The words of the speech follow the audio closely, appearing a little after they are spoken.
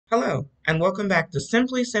Hello, and welcome back to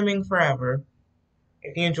Simply Simming Forever.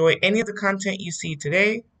 If you enjoy any of the content you see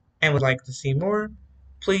today and would like to see more,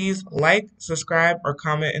 please like, subscribe, or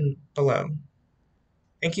comment below.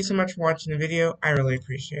 Thank you so much for watching the video. I really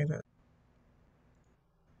appreciate it.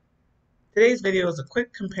 Today's video is a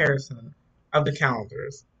quick comparison of the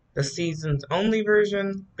calendars. The seasons only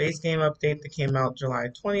version, base game update that came out July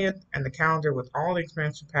 20th, and the calendar with all the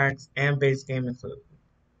expansion packs and base game included.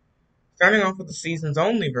 Starting off with the seasons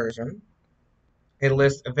only version, it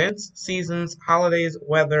lists events, seasons, holidays,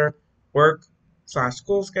 weather,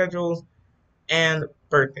 work/school schedules, and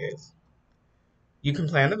birthdays. You can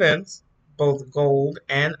plan events, both gold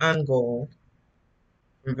and ungold,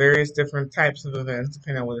 from various different types of events,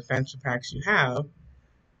 depending on what expansion packs you have.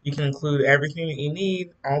 You can include everything that you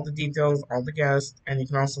need, all the details, all the guests, and you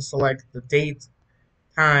can also select the date,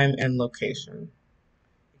 time, and location.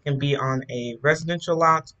 It can be on a residential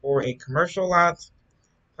lot or a commercial lot,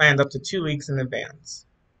 planned up to 2 weeks in advance.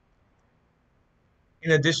 In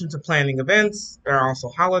addition to planning events, there are also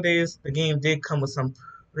holidays. The game did come with some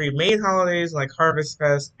pre-made holidays like Harvest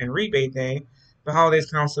Fest and Rebate Day. The holidays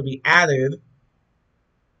can also be added,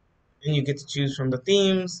 and you get to choose from the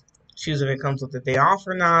themes, choose if it comes with a day off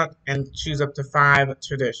or not, and choose up to 5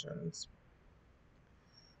 traditions.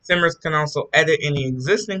 Simmers can also edit any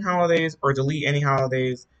existing holidays or delete any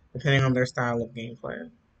holidays depending on their style of gameplay.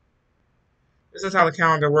 This is how the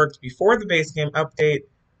calendar worked before the base game update,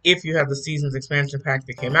 if you have the Seasons expansion pack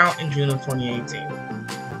that came out in June of 2018.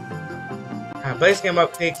 Base game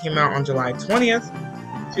update came out on July 20th,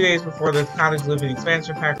 2 days before the Cottage Living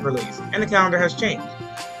expansion pack release, and the calendar has changed.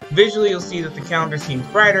 Visually, you'll see that the calendar seems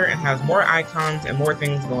brighter and has more icons and more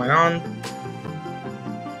things going on.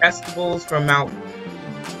 Festivals from Mount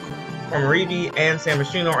Komorebi and San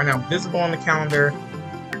Myshuno are now visible on the calendar.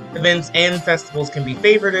 Events and festivals can be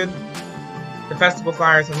favorited. The festival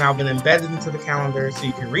flyers have now been embedded into the calendar, so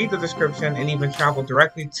you can read the description and even travel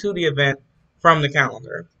directly to the event from the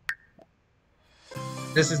calendar.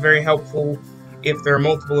 This is very helpful if there are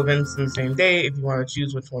multiple events in the same day, if you want to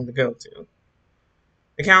choose which one to go to.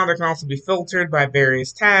 The calendar can also be filtered by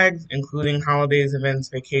various tags, including holidays, events,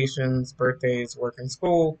 vacations, birthdays, work, and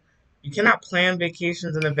school. You cannot plan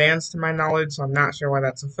vacations in advance, to my knowledge, so I'm not sure why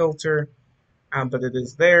that's a filter, but it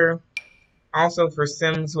is there. Also, for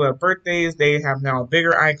Sims who have birthdays, they have now a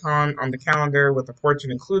bigger icon on the calendar with a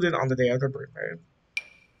portrait included on the day of their birthday.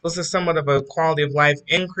 This is somewhat of a quality of life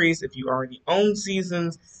increase if you already own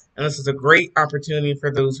Seasons, and this is a great opportunity for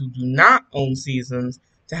those who do not own Seasons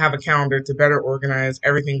to have a calendar to better organize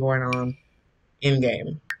everything going on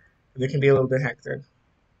in-game. It can be a little bit hectic.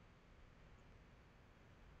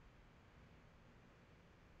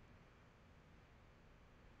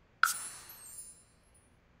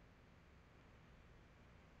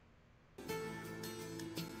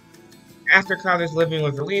 After Cottage Living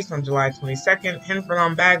was released on July 22nd, Henford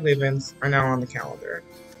on Bagley events are now on the calendar.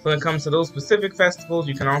 So when it comes to those specific festivals,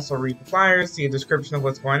 you can also read the flyers, see a description of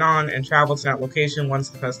what's going on, and travel to that location once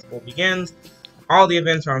the festival begins. All the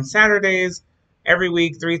events are on Saturdays, every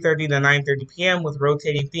week 3:30 to 9:30 p.m. with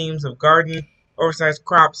rotating themes of garden, oversized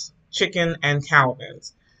crops, chicken, and cow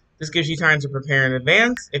events. This gives you time to prepare in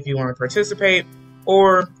advance if you want to participate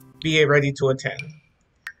or be ready to attend.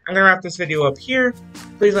 I'm going to wrap this video up here.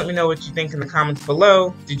 Please let me know what you think in the comments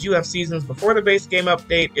below. Did you have Seasons before the base game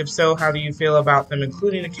update? If so, how do you feel about them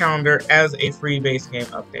including the calendar as a free base game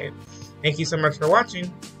update? Thank you so much for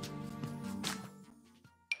watching.